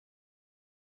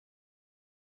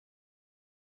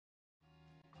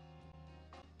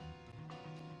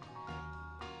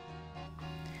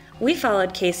We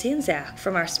followed Casey and Zach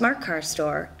from our Smart Car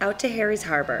store out to Harry's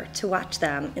Harbor to watch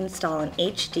them install an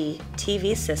HD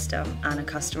TV system on a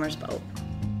customer's boat.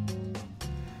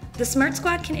 The Smart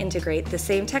Squad can integrate the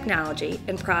same technology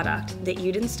and product that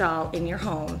you'd install in your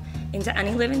home into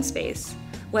any living space,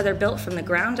 whether built from the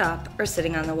ground up or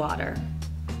sitting on the water.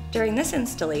 During this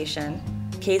installation,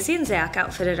 Casey and Zach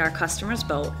outfitted our customer's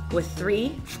boat with 3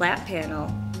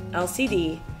 flat-panel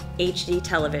LCD HD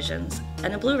televisions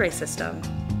and a Blu-ray system.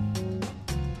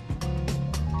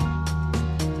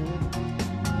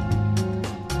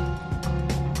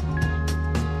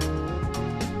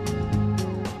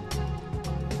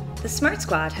 The Smart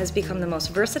Squad has become the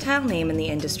most versatile name in the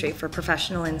industry for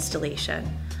professional installation.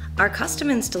 Our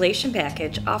custom installation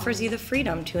package offers you the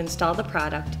freedom to install the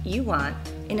product you want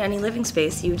in any living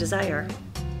space you desire.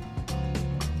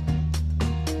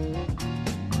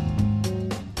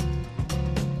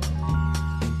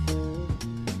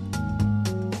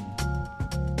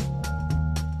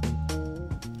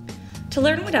 To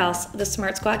learn what else the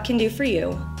Smart Squad can do for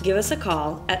you, give us a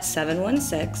call at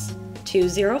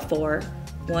 716-204-1616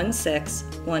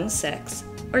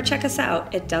 or check us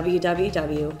out at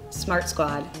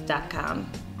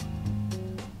www.smartsquad.com.